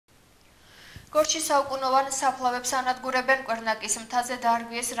გორში საუკუნოვან საფლავებს ანადგურებენ კვერნაკის მთაზე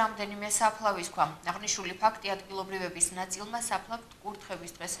დაარღვიეს რამდენიმე საფლავის ქვა. აღნიშნული ფაქტი ადგილობრივების ნაწილმა საფლავ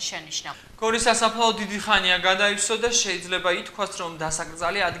კურთხევის დღეს შენიშნა. გორის სასაფლაო დიდი ხანია გადაივსო და შეიძლება ითქვას, რომ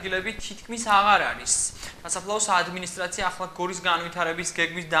დასაკრძალი ადგილები თითქმის აღარ არის. სასაფლაოს ადმინისტრაცია ახლა გორის განვითარების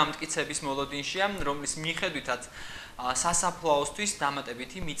გეგმის დამტკიცების მოლოდინშია, რომლის მიხედვითაც სასაფლაოსთვის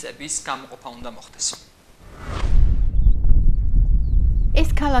დამატებითი მიწების გამოყოფა უნდა მოხდეს. ეს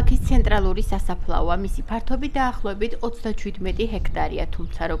ქალაქის ცენტრალური სასაფლაოა, მისი ფართობი დაახლოებით 37 ჰექტარია,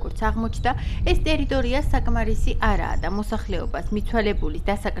 თუმცა როგორც აღმოჩნდა, ეს ტერიტორია საკმარისი არაა და მოსახლეობას მიცვალებული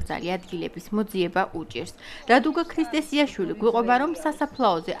დასაკრძალი ადგილების მოძიება უჭირს. რადუგა ქრისტესიაშვილი გვიყვება, რომ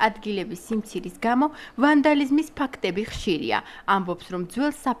სასაფლაოზე ადგილების სიმცირის გამო ვანდალიზმის ფაქტები ხშირია. ამბობს, რომ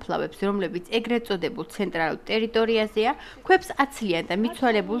ძველ საფლავებს, რომლებიც ეგრეთ წოდებულ ცენტრალურ ტერიტორიაზეა, ქვებს აცლიან და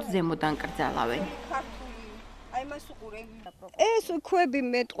მიცვალებულს ზემოდან კრძალავენ. ეს ქვები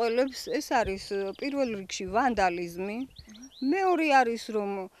მეტყველებს, ეს არის პირველ რიგში ვანდალიზმი. მეორე არის,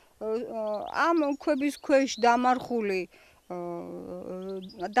 რომ ამ ქვების ქვეშ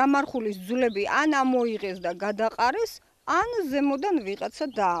დამარხულის ძვლები ან ამოიღეს და გადაყარეს, ან ზემოდან ვიღაცა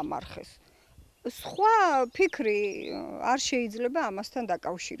დაამარხეს. სხვა ფიქრი არ შეიძლება ამასთან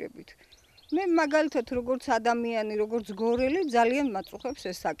დაკავშირებით. მე მაგალითად როგორც ადამიანი, როგორც გორელი ძალიან მაწუხებს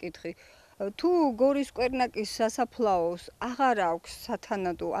ეს საკითხი. თუ გორის კვერნაკის სასაფლაოს აღარ აქვს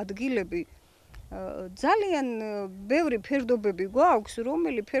სათანადო ადგილები, ძალიან ბევრი ფერდობები გვაქვს,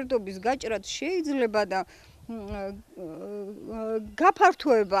 რომელი ფერდობის გაჭრაც შეიძლება და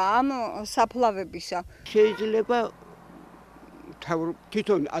გაფართოება ამ საფლავებისა. შეიძლება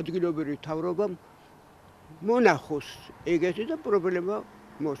თვითონ ადგილობრივი მთავრობა მონახოს ეგეთი და პრობლემა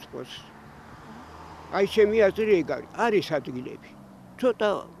მოსწოს. აი ჩემი აზრი ეგ არის ადგილები. ცოტა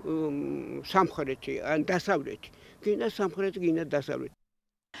სამხრეთი ან დასავლეთი, გინდა სამხრეთი, გინდა დასავლეთი.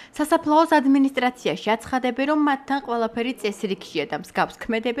 სასაფლაოს ადმინისტრაციაში აცხადებენ, რომ მათთან ყველაფერი წესრიგშია და მსგავს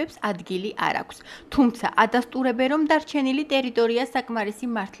ქმედებებს ადგილი არ აქვს. თუმცა ადასტურებენ, რომ დარჩენილი ტერიტორია საკმარისი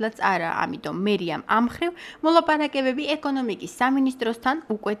მართლაც არაა, ამიტომ მერიამ ამ მხრივ მოლაპარაკებები ეკონომიკის სამინისტროსთან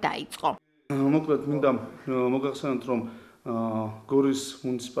უკვე დაიწყო. მოკლედ მინდა მოგახსენოთ, რომ გორის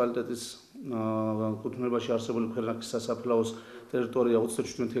მუნიციპალიტეტის კუთვნილებაში არსებული კვერნაკის სასაფლაოს ტერიტორია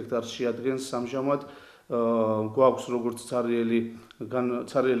 37 ჰექტარს შეადგენს ამჟამად. გვაქვს როგორც ცარიელი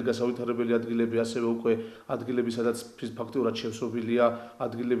გასავითარებელი ადგილები, ასევე უკვე ადგილები, სადაც ფაქტიურად შევსობილია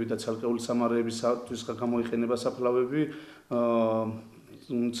ადგილები და ცალკეული სამარეებისთვის გამოიყენება საფლავები.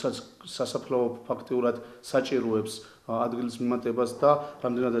 სასაფლაო ფაქტიურად საჭიროებს ადგილის მიმატებას და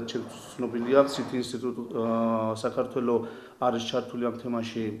რამდენადაც ცნობილია, ცით ინსტიტუტი საქართველოს არის ჩართული ამ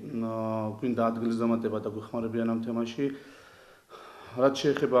თემაში, გვინდა ადგილის დამატება და გვეხმარებიან ამ თემაში. რაც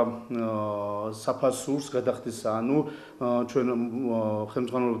შეეხება საფასურს გადახდისა, ანუ ჩვენ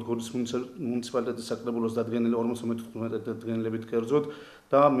ხელმძღვანელობთ გორის მუნიციპალიტეტის საკრებულოს დადგენილი 55 დადგენილებით კერძოდ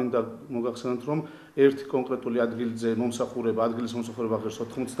და მინდა მოგახსენოთ, რომ ერთი კონკრეტული ადგილზე ადგილის მომსახურება ღირს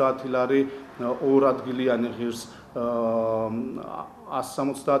 90 ლარი, ორ ადგილიანი ღირს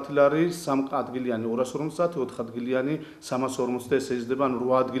 170 ლარი, სამ ადგილიანი 250, 4 ადგილიანი 350, ესე იზრდება, ანუ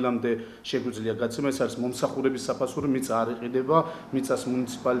 8 ადგილამდე შეგვიძლია გაცემა. ეს არის მომსახურების საფასური, მიწა არ იყიდება, მიწას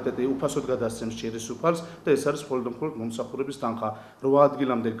მუნიციპალიტეტი უფასოდ გადასცემს ჭირის უფალს და ეს არის მხოლოდ მომსახურების თანხა. 8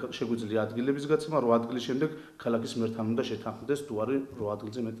 ადგილამდე შეგვიძლია ადგილების გაცემა, 8 ადგილის შემდეგ ქალაქის მერთან უნდა შეთანხმდეს, თუ არის 8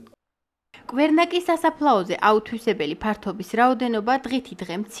 ადგილზე მეტი. კვერნაკის სასაფლაოზე აუთვისებელი ფართობის რაოდენობა დღითი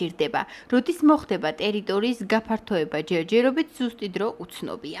დღე მცირდება. როდის მოხდება ტერიტორიის გაფართოება ჯერჯერობით, ზუსტი დრო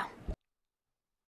უცნობია.